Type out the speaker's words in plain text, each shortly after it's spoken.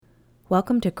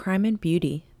Welcome to Crime and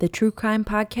Beauty, the true crime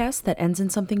podcast that ends in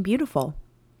something beautiful.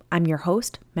 I'm your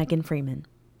host, Megan Freeman.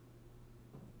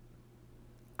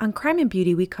 On Crime and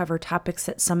Beauty, we cover topics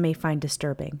that some may find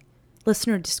disturbing.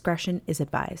 Listener discretion is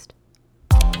advised.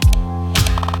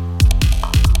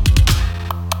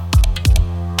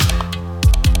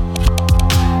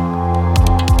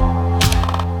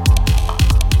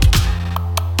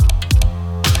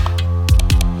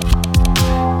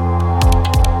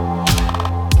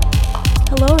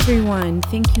 Hello everyone,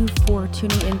 thank you for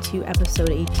tuning into episode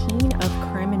 18 of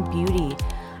Crime and Beauty.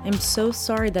 I'm so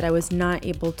sorry that I was not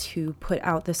able to put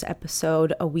out this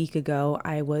episode a week ago.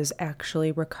 I was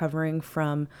actually recovering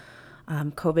from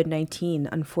COVID-19,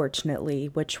 unfortunately,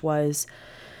 which was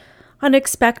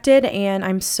unexpected, and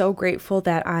I'm so grateful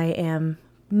that I am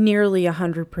nearly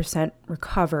 100%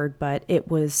 recovered, but it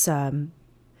was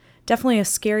definitely a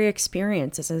scary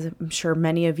experience, as I'm sure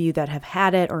many of you that have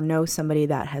had it or know somebody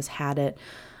that has had it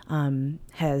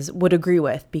would agree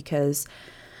with, because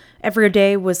every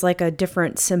day was like a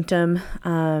different symptom,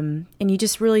 and you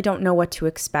just really don't know what to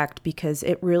expect because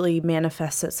it really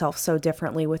manifests itself so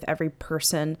differently with every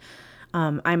person.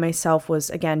 I myself was,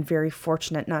 again, very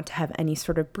fortunate not to have any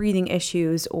sort of breathing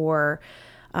issues or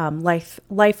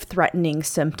life-threatening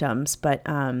symptoms, but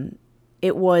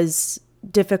it was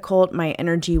difficult. My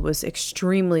energy was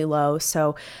extremely low,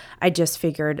 so I just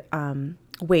figured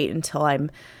wait until I'm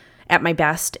at my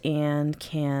best and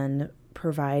can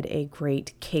provide a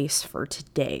great case for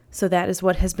today. So that is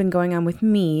what has been going on with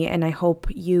me, and I hope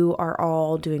you are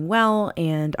all doing well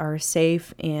and are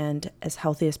safe and as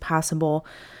healthy as possible.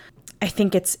 I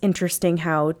think it's interesting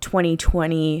how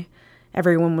 2020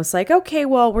 everyone was like, okay,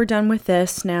 well, we're done with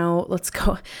this. Now let's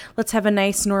have a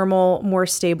nice, normal, more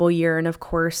stable year. And of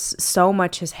course, so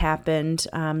much has happened.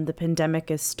 The pandemic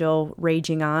is still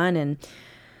raging on, and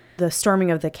the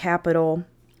storming of the Capitol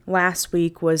last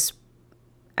week was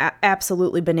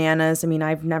absolutely bananas. I mean,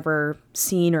 I've never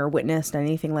seen or witnessed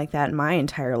anything like that in my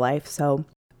entire life. So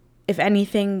if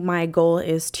anything, my goal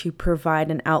is to provide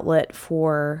an outlet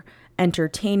for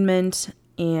entertainment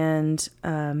and,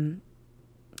 a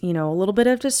little bit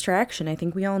of distraction. I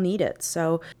think we all need it.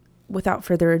 So without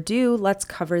further ado, let's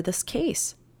cover this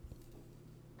case.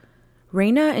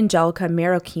 Reina Angelica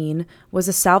Marroquin was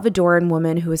a Salvadoran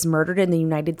woman who was murdered in the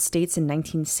United States in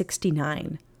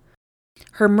 1969.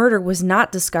 Her murder was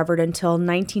not discovered until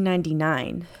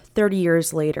 1999, 30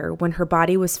 years later, when her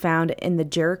body was found in the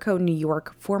Jericho, New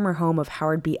York, former home of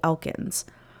Howard B. Elkins,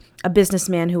 a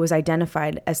businessman who was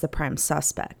identified as the prime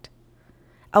suspect.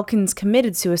 Elkins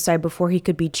committed suicide before he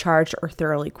could be charged or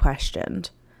thoroughly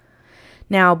questioned.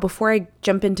 Now, before I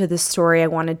jump into this story, I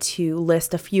wanted to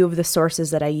list a few of the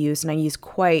sources that I used, and I used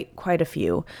quite a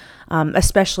few,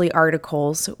 especially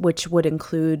articles, which would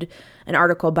include an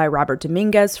article by Robert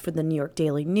Dominguez for the New York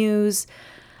Daily News,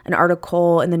 an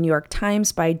article in the New York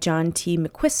Times by John T.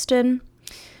 McQuiston,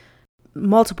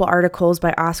 multiple articles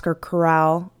by Oscar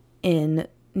Corral in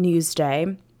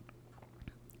Newsday,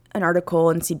 an article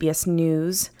in CBS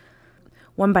News,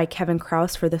 one by Kevin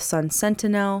Krause for the Sun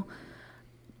Sentinel.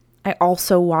 I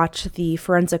also watched the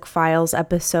Forensic Files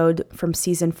episode from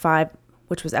season 5,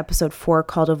 which was episode 4,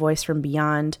 called A Voice from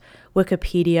Beyond,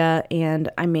 Wikipedia, and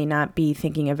I may not be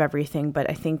thinking of everything, but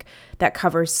I think that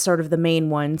covers sort of the main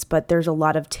ones, but there's a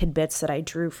lot of tidbits that I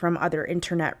drew from other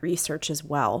internet research as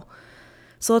well.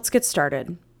 So let's get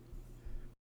started.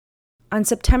 On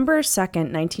September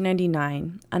 2nd,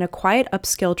 1999, on a quiet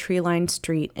upscale tree-lined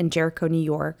street in Jericho, New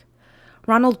York,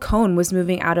 Ronald Cohn was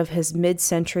moving out of his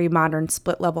mid-century modern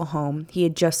split-level home he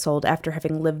had just sold after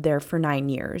having lived there for 9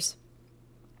 years.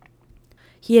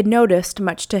 He had noticed,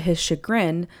 much to his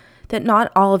chagrin, that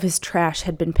not all of his trash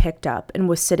had been picked up and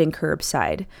was sitting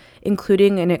curbside,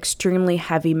 including an extremely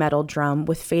heavy metal drum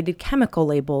with faded chemical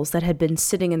labels that had been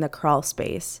sitting in the crawl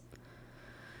space.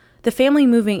 The family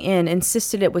moving in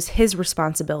insisted it was his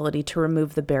responsibility to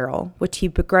remove the barrel, which he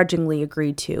begrudgingly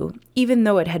agreed to, even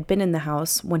though it had been in the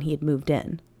house when he had moved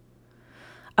in.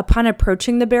 Upon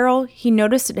approaching the barrel, he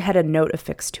noticed it had a note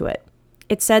affixed to it.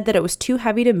 It said that it was too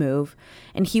heavy to move,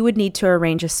 and he would need to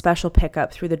arrange a special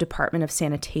pickup through the Department of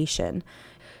Sanitation,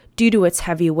 due to its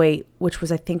heavy weight, which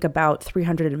was, I think, about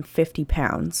 350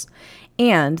 pounds,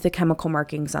 and the chemical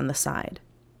markings on the side.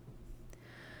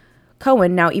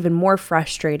 Cohen, now even more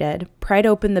frustrated, pried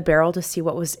open the barrel to see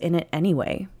what was in it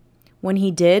anyway. When he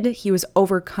did, he was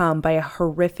overcome by a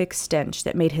horrific stench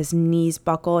that made his knees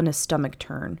buckle and his stomach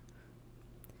turn.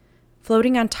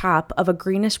 Floating on top of a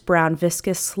greenish-brown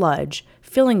viscous sludge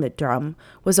filling the drum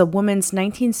was a woman's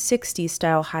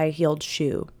 1960s-style high-heeled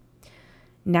shoe.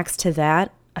 Next to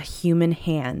that, a human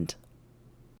hand.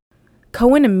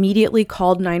 Cohen immediately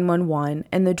called 911,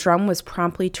 and the drum was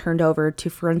promptly turned over to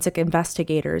forensic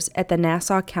investigators at the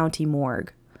Nassau County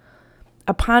morgue.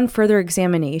 Upon further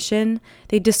examination,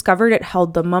 they discovered it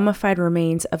held the mummified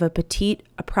remains of a petite,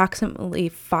 approximately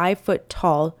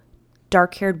 5-foot-tall,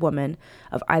 dark-haired woman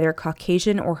of either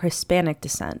Caucasian or Hispanic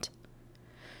descent.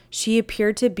 She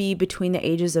appeared to be between the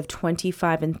ages of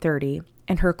 25 and 30,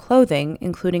 and her clothing,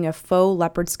 including a faux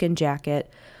leopard skin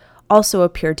jacket, also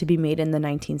appeared to be made in the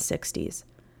 1960s,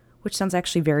 which sounds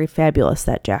actually very fabulous,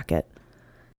 that jacket.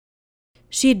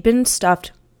 She had been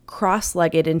stuffed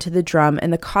cross-legged into the drum,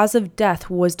 and the cause of death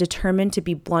was determined to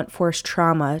be blunt force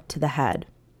trauma to the head.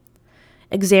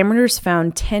 Examiners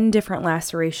found 10 different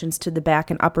lacerations to the back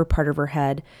and upper part of her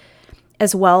head,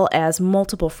 as well as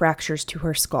multiple fractures to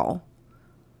her skull.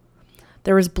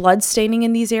 There was blood staining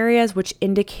in these areas, which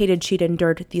indicated she'd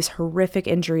endured these horrific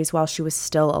injuries while she was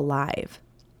still alive.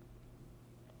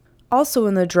 Also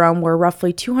in the drum were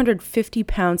roughly 250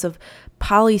 pounds of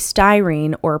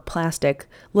polystyrene or plastic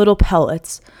little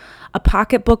pellets, a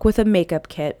pocketbook with a makeup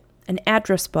kit, an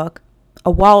address book,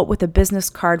 a wallet with a business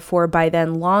card for by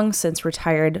then long since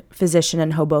retired physician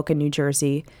in Hoboken, New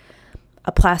Jersey,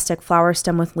 a plastic flower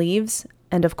stem with leaves,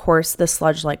 and of course the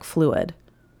sludge-like fluid.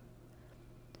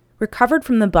 Recovered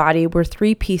from the body were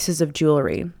 3 pieces of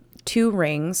jewelry, 2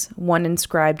 rings, one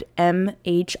inscribed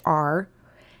MHR,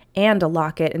 and a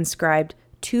locket inscribed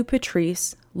To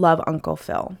Patrice, Love Uncle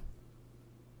Phil.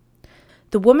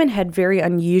 The woman had very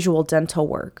unusual dental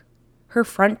work. Her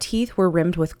front teeth were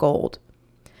rimmed with gold.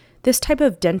 This type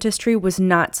of dentistry was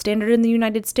not standard in the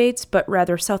United States, but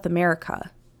rather South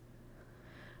America.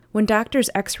 When doctors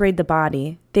x-rayed the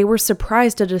body, they were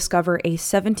surprised to discover a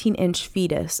 17-inch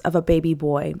fetus of a baby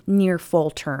boy near full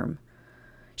term.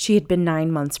 She had been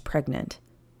 9 months pregnant.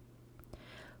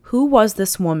 Who was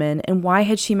this woman, and why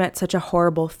had she met such a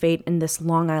horrible fate in this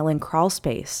Long Island crawl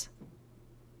space?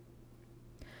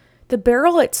 The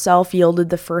barrel itself yielded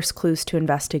the first clues to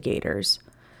investigators.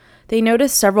 They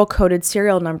noticed several coded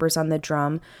serial numbers on the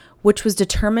drum, which was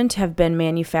determined to have been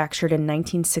manufactured in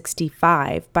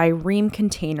 1965 by Ream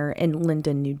Container in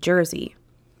Linden, New Jersey.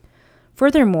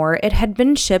 Furthermore, it had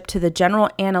been shipped to the General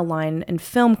Aniline and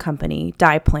Film Company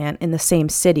dye plant in the same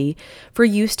city for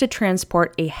use to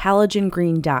transport a halogen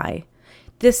green dye.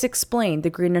 This explained the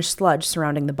greenish sludge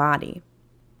surrounding the body.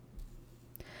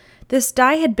 This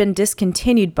dye had been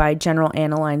discontinued by General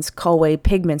Aniline's Colway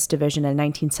Pigments division in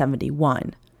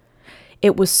 1971.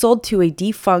 It was sold to a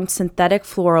defunct synthetic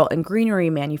floral and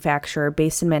greenery manufacturer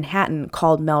based in Manhattan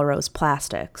called Melrose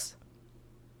Plastics.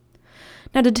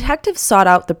 Now, detectives sought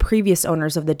out the previous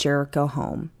owners of the Jericho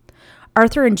home.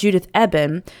 Arthur and Judith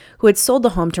Eben, who had sold the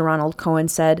home to Ronald Cohen,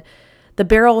 said, "The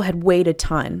barrel had weighed a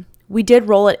ton. We did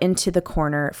roll it into the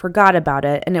corner, forgot about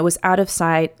it, and it was out of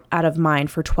sight, out of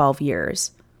mind for 12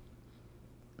 years.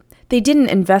 They didn't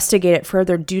investigate it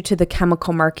further due to the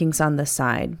chemical markings on the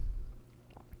side."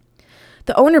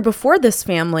 The owner before this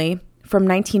family, from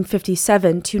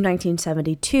 1957 to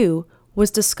 1972,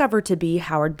 was discovered to be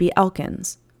Howard B.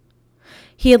 Elkins.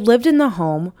 He had lived in the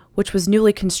home, which was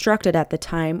newly constructed at the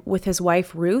time, with his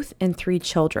wife Ruth and 3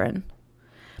 children.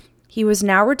 He was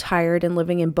now retired and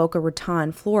living in Boca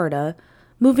Raton, Florida,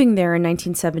 moving there in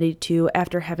 1972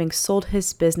 after having sold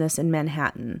his business in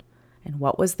Manhattan. And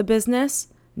what was the business?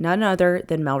 None other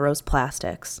than Melrose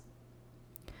Plastics.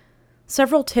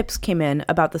 Several tips came in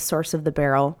about the source of the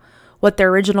barrel, what the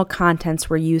original contents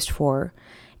were used for,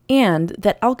 and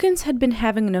that Elkins had been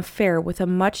having an affair with a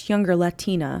much younger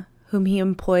Latina whom he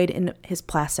employed in his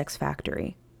plastics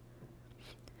factory.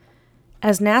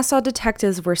 As Nassau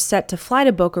detectives were set to fly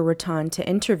to Boca Raton to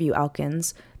interview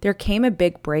Elkins, there came a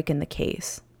big break in the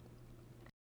case.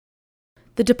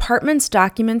 The department's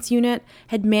documents unit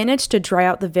had managed to dry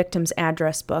out the victim's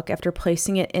address book after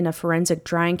placing it in a forensic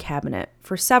drying cabinet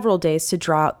for several days to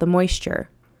draw out the moisture.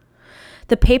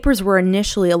 The papers were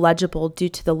initially illegible due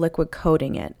to the liquid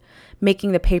coating it,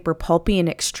 making the paper pulpy and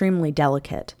extremely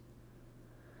delicate.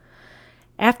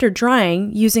 After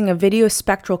drying, using a video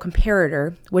spectral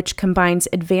comparator, which combines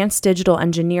advanced digital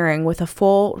engineering with a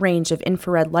full range of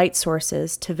infrared light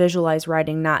sources to visualize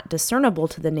writing not discernible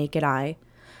to the naked eye,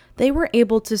 they were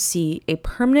able to see a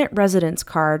permanent residence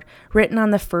card written on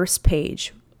the first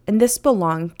page, and this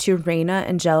belonged to Reina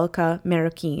Angelica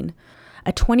Marroquin,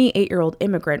 a 28-year-old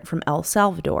immigrant from El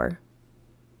Salvador.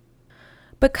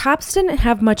 But cops didn't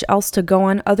have much else to go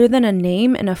on other than a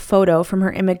name and a photo from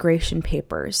her immigration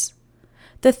papers.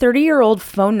 The 30-year-old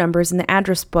phone numbers in the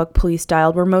address book police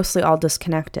dialed were mostly all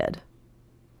disconnected.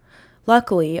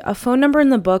 Luckily, a phone number in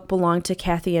the book belonged to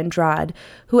Kathy Andrade,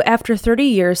 who after 30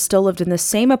 years still lived in the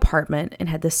same apartment and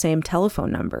had the same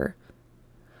telephone number.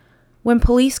 When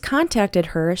police contacted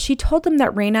her, she told them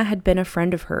that Raina had been a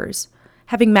friend of hers,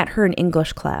 having met her in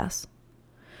English class.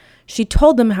 She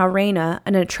told them how Raina,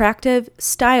 an attractive,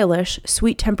 stylish,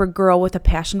 sweet-tempered girl with a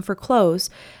passion for clothes,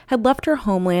 had left her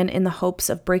homeland in the hopes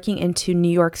of breaking into New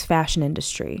York's fashion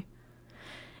industry.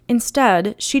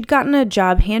 Instead, she'd gotten a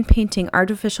job hand-painting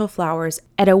artificial flowers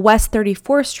at a West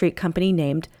 34th Street company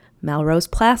named Melrose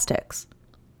Plastics.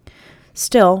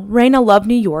 Still, Raina loved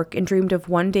New York and dreamed of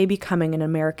one day becoming an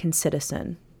American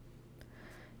citizen.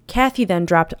 Kathy then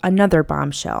dropped another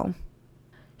bombshell.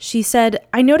 She said,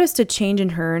 "I noticed a change in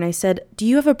her, and I said, 'Do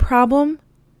you have a problem?'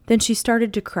 Then she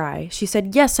started to cry. She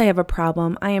said, 'Yes, I have a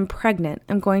problem. I am pregnant.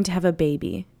 I'm going to have a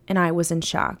baby.' And I was in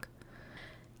shock."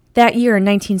 That year, in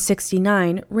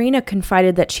 1969, Raina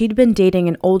confided that she'd been dating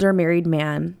an older married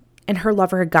man, and her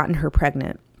lover had gotten her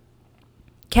pregnant.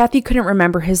 Kathy couldn't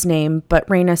remember his name, but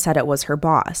Raina said it was her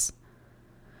boss.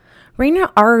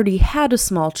 Raina already had a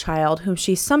small child whom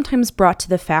she sometimes brought to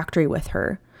the factory with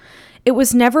her. It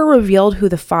was never revealed who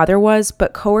the father was,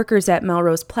 but coworkers at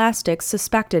Melrose Plastics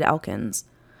suspected Elkins.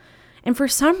 And for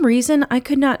some reason, I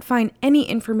could not find any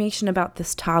information about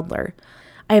this toddler.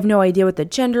 I have no idea what the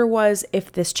gender was,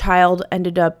 if this child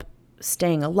ended up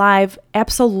staying alive.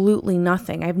 Absolutely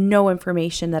nothing. I have no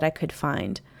information that I could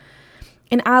find.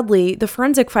 And oddly, the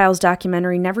Forensic Files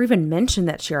documentary never even mentioned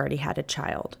that she already had a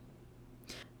child.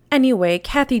 Anyway,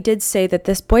 Kathy did say that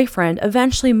this boyfriend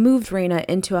eventually moved Raina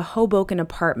into a Hoboken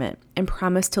apartment and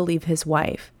promised to leave his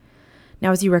wife.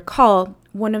 Now, as you recall,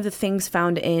 one of the things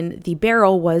found in the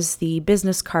barrel was the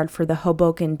business card for the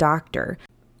Hoboken doctor,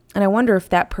 and I wonder if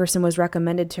that person was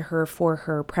recommended to her for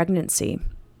her pregnancy.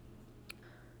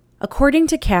 According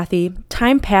to Kathy,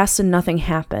 time passed and nothing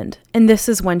happened, and this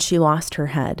is when she lost her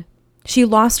head. She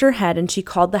lost her head and she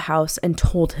called the house and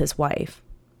told his wife.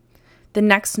 The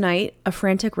next night, a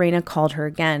frantic Raina called her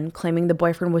again, claiming the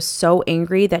boyfriend was so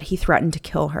angry that he threatened to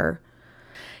kill her.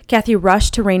 Kathy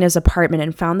rushed to Raina's apartment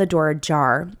and found the door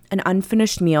ajar, an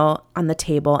unfinished meal on the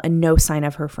table, and no sign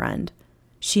of her friend.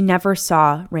 She never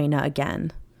saw Raina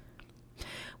again.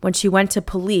 When she went to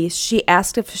police, they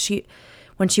asked if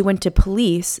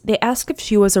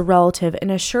she was a relative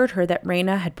and assured her that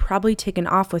Raina had probably taken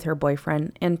off with her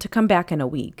boyfriend and to come back in a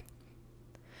week.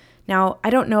 Now, I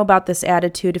don't know about this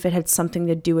attitude, if it had something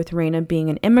to do with Raina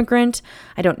being an immigrant.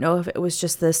 I don't know if it was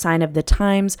just the sign of the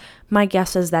times. My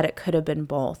guess is that it could have been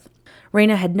both.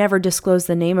 Raina had never disclosed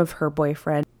the name of her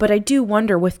boyfriend, but I do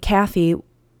wonder with Kathy,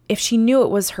 if she knew it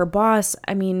was her boss,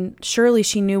 I mean, surely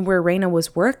she knew where Raina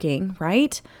was working,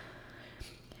 right?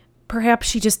 Perhaps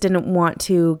she just didn't want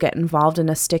to get involved in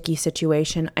a sticky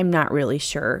situation. I'm not really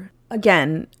sure.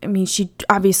 Again, I mean, she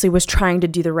obviously was trying to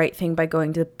do the right thing by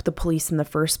going to the police in the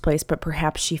first place, but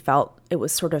perhaps she felt it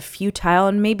was sort of futile,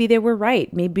 and maybe they were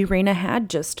right. Maybe Raina had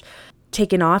just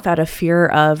taken off out of fear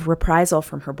of reprisal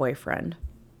from her boyfriend.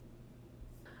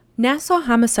 Nassau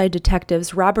homicide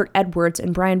detectives Robert Edwards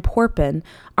and Brian Porpin,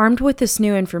 armed with this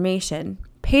new information,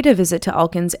 paid a visit to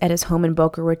Elkins at his home in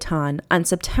Boca Raton on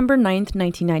September 9,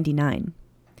 1999.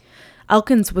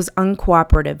 Elkins was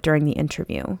uncooperative during the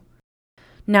interview.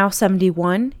 Now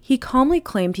 71, he calmly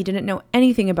claimed he didn't know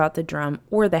anything about the drum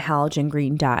or the halogen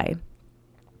green dye.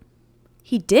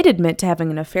 He did admit to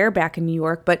having an affair back in New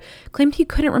York, but claimed he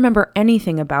couldn't remember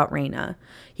anything about Raina.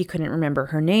 He couldn't remember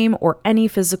her name or any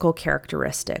physical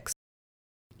characteristics.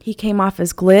 He came off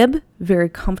as glib, very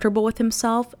comfortable with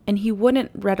himself, and he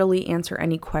wouldn't readily answer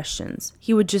any questions.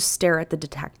 He would just stare at the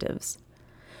detectives.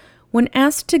 When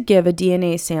asked to give a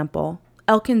DNA sample,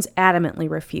 Elkins adamantly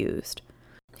refused.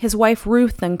 His wife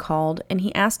Ruth then called, and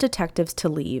he asked detectives to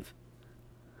leave.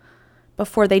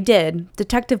 Before they did,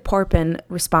 Detective Porpin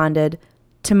responded,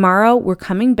 "Tomorrow, we're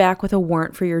coming back with a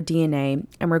warrant for your DNA,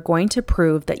 and we're going to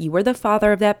prove that you were the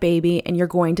father of that baby, and you're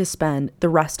going to spend the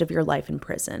rest of your life in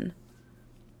prison."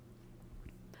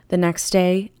 The next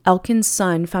day, Elkins'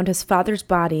 son found his father's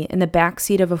body in the back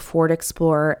seat of a Ford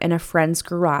Explorer in a friend's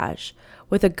garage,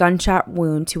 with a gunshot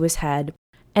wound to his head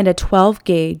and a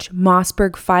 12-gauge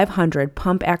Mossberg 500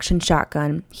 pump-action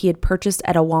shotgun he had purchased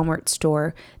at a Walmart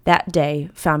store that day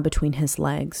found between his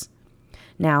legs.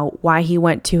 Now, why he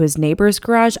went to his neighbor's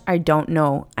garage, I don't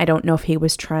know. I don't know if he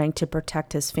was trying to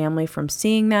protect his family from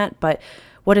seeing that, but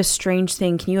what a strange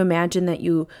thing. Can you imagine that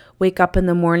you wake up in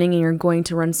the morning and you're going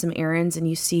to run some errands and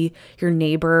you see your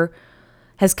neighbor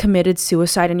has committed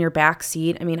suicide in your back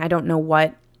seat? I mean, I don't know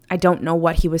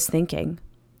what he was thinking.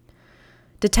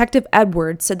 Detective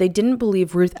Edwards said they didn't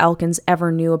believe Ruth Elkins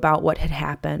ever knew about what had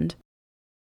happened.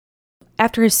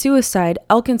 After his suicide,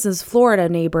 Elkins' Florida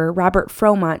neighbor, Robert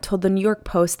Fromont, told the New York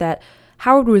Post that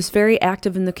Howard was very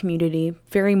active in the community,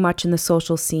 very much in the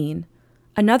social scene.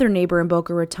 Another neighbor in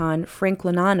Boca Raton, Frank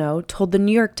Lanano, told the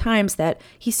New York Times that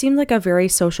he seemed like a very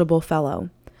sociable fellow.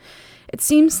 It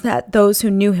seems that those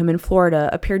who knew him in Florida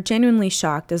appeared genuinely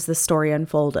shocked as the story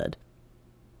unfolded.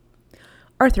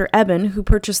 Arthur Eben, who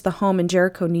purchased the home in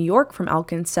Jericho, New York from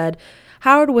Elkins, said,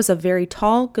 "Howard was a very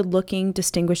tall, good-looking,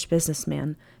 distinguished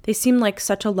businessman. They seemed like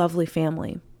such a lovely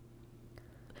family."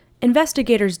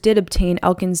 Investigators did obtain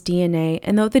Elkins' DNA,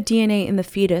 and though the DNA in the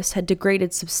fetus had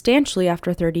degraded substantially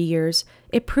after 30 years,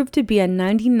 it proved to be a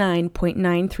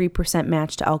 99.93%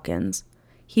 match to Elkins.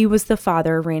 He was the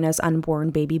father of Raina's unborn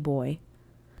baby boy.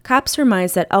 Cops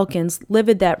surmised that Elkins,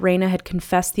 livid that Raina had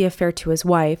confessed the affair to his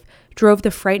wife, drove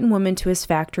the frightened woman to his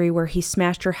factory where he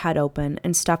smashed her head open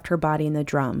and stuffed her body in the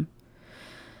drum.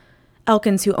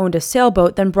 Elkins, who owned a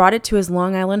sailboat, then brought it to his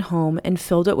Long Island home and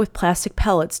filled it with plastic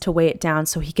pellets to weigh it down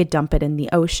so he could dump it in the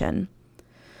ocean.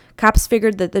 Cops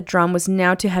figured that the drum was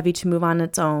now too heavy to move on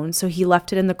its own, so he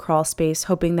left it in the crawl space,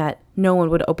 hoping that no one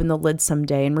would open the lid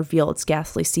someday and reveal its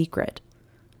ghastly secret.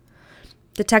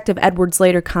 Detective Edwards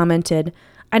later commented,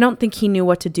 "I don't think he knew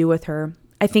what to do with her.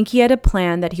 I think he had a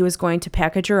plan that he was going to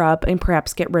package her up and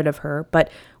perhaps get rid of her,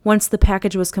 but once the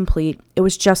package was complete, it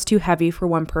was just too heavy for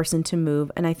one person to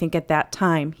move, and I think at that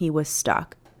time he was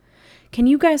stuck." Can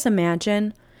you guys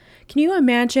imagine? Can you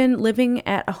imagine living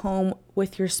at a home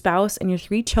with your spouse and your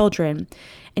 3 children,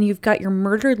 and you've got your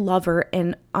murdered lover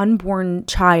and unborn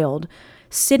child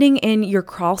sitting in your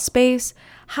crawl space?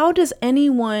 How can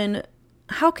anyone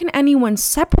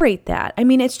separate that? I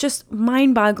mean, it's just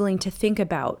mind-boggling to think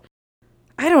about.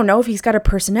 I don't know if he's got a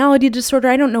personality disorder.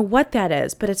 I don't know what that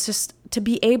is, but it's just to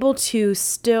be able to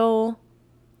still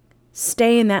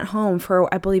stay in that home for,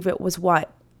 I believe it was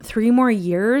 3 more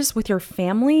years with your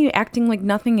family, acting like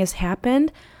nothing has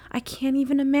happened. I can't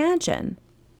even imagine.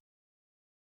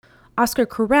 Oscar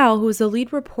Corral, who was the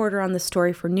lead reporter on the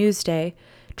story for Newsday,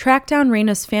 tracked down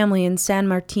Raina's family in San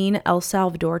Martin, El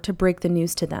Salvador, to break the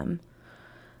news to them.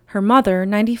 Her mother,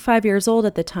 95 years old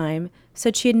at the time,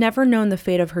 said she had never known the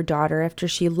fate of her daughter after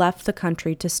she left the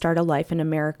country to start a life in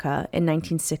America in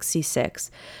 1966,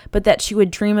 but that she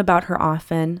would dream about her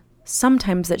often,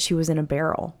 sometimes that she was in a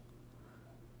barrel.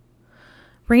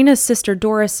 Raina's sister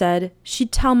Dora said,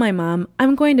 "She'd tell my mom,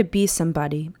 'I'm going to be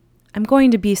somebody. I'm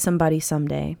going to be somebody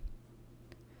someday.'"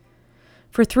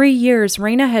 For 3 years,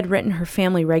 Raina had written her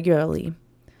family regularly.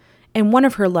 In one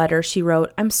of her letters, she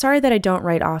wrote, "I'm sorry that I don't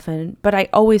write often, but I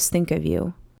always think of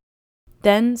you."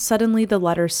 Then, suddenly, the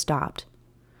letters stopped.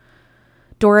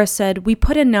 Dora said, "We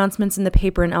put announcements in the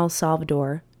paper in El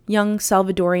Salvador. Young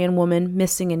Salvadorian woman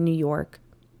missing in New York."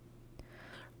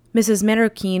 Mrs.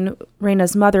 Marroquin,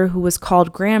 Raina's mother, who was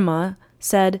called Grandma,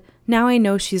 said, "Now I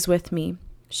know she's with me.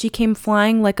 She came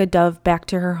flying like a dove back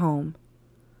to her home."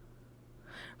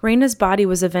 Raina's body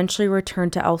was eventually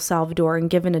returned to El Salvador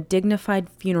and given a dignified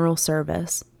funeral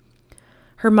service.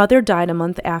 Her mother died a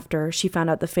month after she found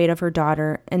out the fate of her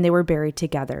daughter, and they were buried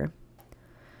together.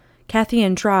 Kathy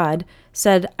Andrade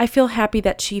said, "I feel happy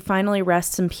that she finally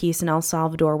rests in peace in El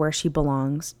Salvador where she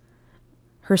belongs."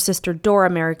 Her sister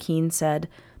Dora Marroquin said,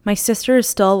 "My sister is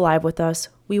still alive with us.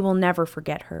 We will never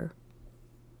forget her."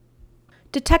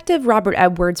 Detective Robert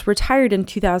Edwards retired in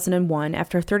 2001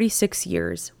 after 36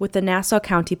 years with the Nassau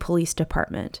County Police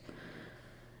Department.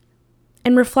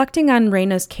 In reflecting on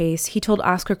Raina's case, he told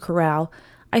Oscar Corral,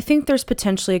 "I think there's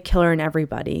potentially a killer in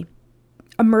everybody.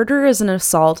 A murder is an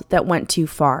assault that went too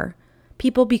far.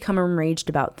 People become enraged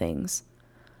about things.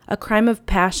 A crime of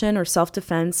passion or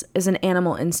self-defense is an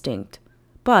animal instinct.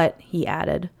 But," he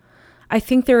added, "I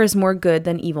think there is more good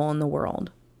than evil in the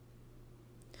world."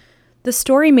 The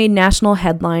story made national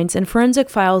headlines, and Forensic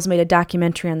Files made a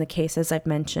documentary on the case, as I've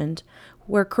mentioned,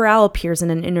 where Corral appears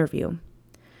in an interview.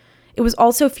 It was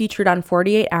also featured on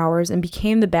 48 Hours and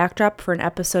became the backdrop for an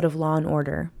episode of Law &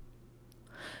 Order.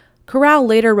 Corral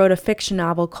later wrote a fiction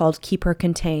novel called Keep Her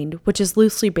Contained, which is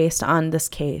loosely based on this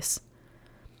case.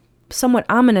 Somewhat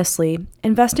ominously,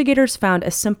 investigators found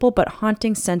a simple but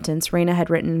haunting sentence Raina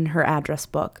had written in her address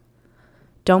book.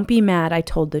 "Don't be mad, I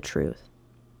told the truth."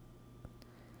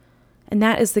 And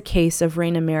that is the case of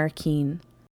Raina Marroquin.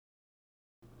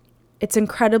 It's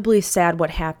incredibly sad what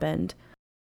happened.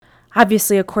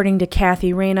 Obviously, according to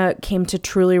Kathy, Raina came to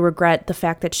truly regret the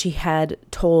fact that she had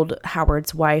told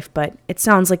Howard's wife, but it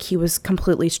sounds like he was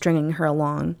completely stringing her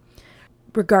along.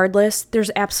 Regardless,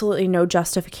 there's absolutely no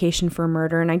justification for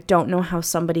murder, and I don't know how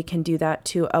somebody can do that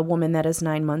to a woman that is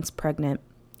 9 months pregnant.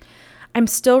 I'm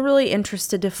still really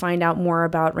interested to find out more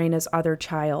about Raina's other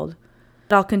child.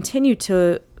 I'll continue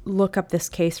to look up this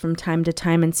case from time to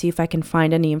time and see if I can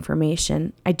find any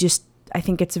information. I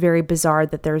think it's very bizarre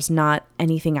that there's not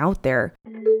anything out there.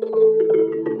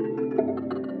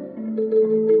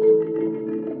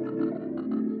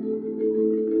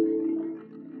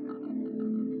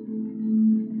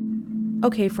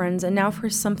 Okay, friends, and now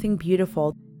for something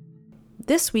beautiful.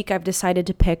 This week I've decided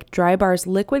to pick Drybar's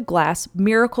Liquid Glass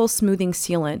Miracle Smoothing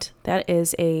Sealant. That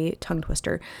is a tongue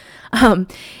twister.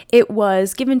 It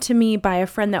was given to me by a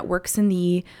friend that works in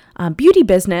the beauty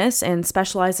business and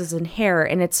specializes in hair,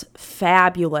 and it's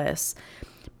fabulous.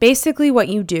 Basically, what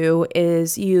you do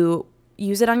is you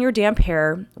use it on your damp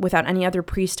hair without any other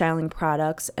pre-styling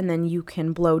products, and then you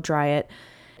can blow dry it.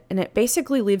 And it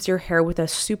basically leaves your hair with a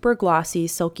super glossy,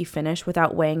 silky finish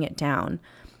without weighing it down.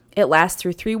 It lasts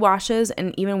through 3 washes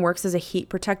and even works as a heat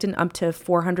protectant up to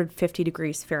 450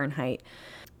 degrees Fahrenheit.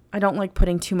 I don't like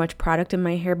putting too much product in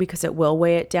my hair because it will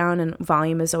weigh it down, and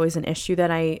volume is always an issue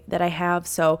that I have.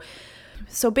 So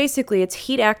basically, it's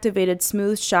heat-activated,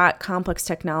 smooth shot, complex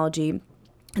technology.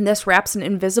 And this wraps an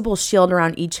invisible shield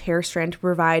around each hair strand to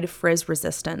provide frizz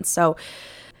resistance. So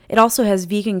it also has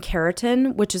vegan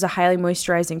keratin, which is a highly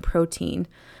moisturizing protein.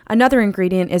 Another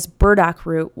ingredient is burdock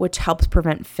root, which helps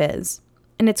prevent fizz.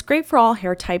 And it's great for all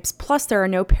hair types, plus there are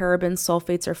no parabens,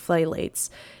 sulfates, or phthalates.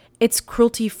 It's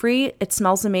cruelty-free, it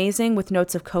smells amazing with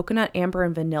notes of coconut, amber,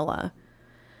 and vanilla.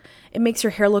 It makes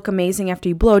your hair look amazing after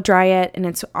you blow dry it, and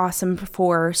it's awesome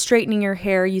for straightening your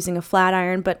hair using a flat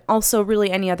iron, but also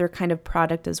really any other kind of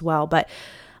product as well. But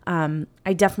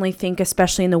I definitely think,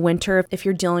 especially in the winter, if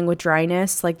you're dealing with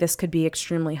dryness, like this could be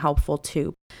extremely helpful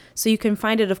too. So you can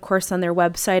find it, of course, on their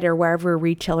website or wherever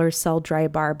retailers sell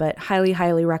Drybar, but highly,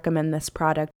 highly recommend this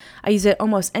product. I use it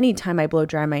almost any time I blow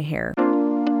dry my hair.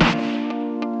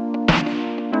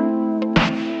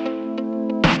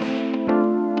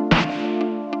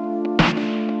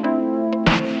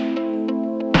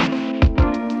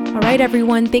 All right,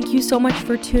 everyone, thank you so much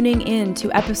for tuning in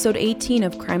to episode 18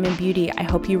 of Crime and Beauty. I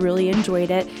hope you really enjoyed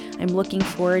it. I'm looking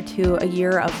forward to a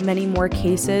year of many more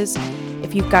cases.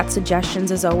 If you've got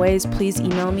suggestions, as always, please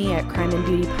email me at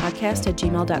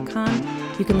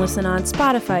crimeandbeautypodcast@gmail.com. You can listen on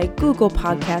Spotify, Google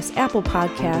Podcasts, Apple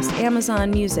Podcasts,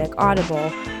 Amazon Music, Audible.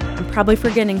 I'm probably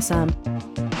forgetting some.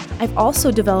 I've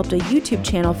also developed a YouTube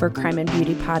channel for Crime and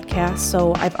Beauty Podcast,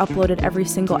 so I've uploaded every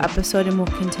single episode and will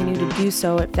continue to do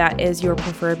so if that is your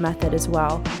preferred method as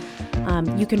well.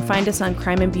 You can find us on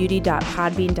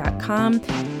crimeandbeauty.podbean.com,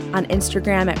 on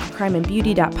Instagram at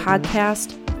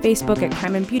crimeandbeauty.podcast, Facebook at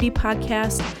Crime and Beauty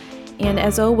Podcast, and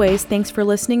as always, thanks for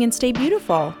listening and stay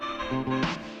beautiful.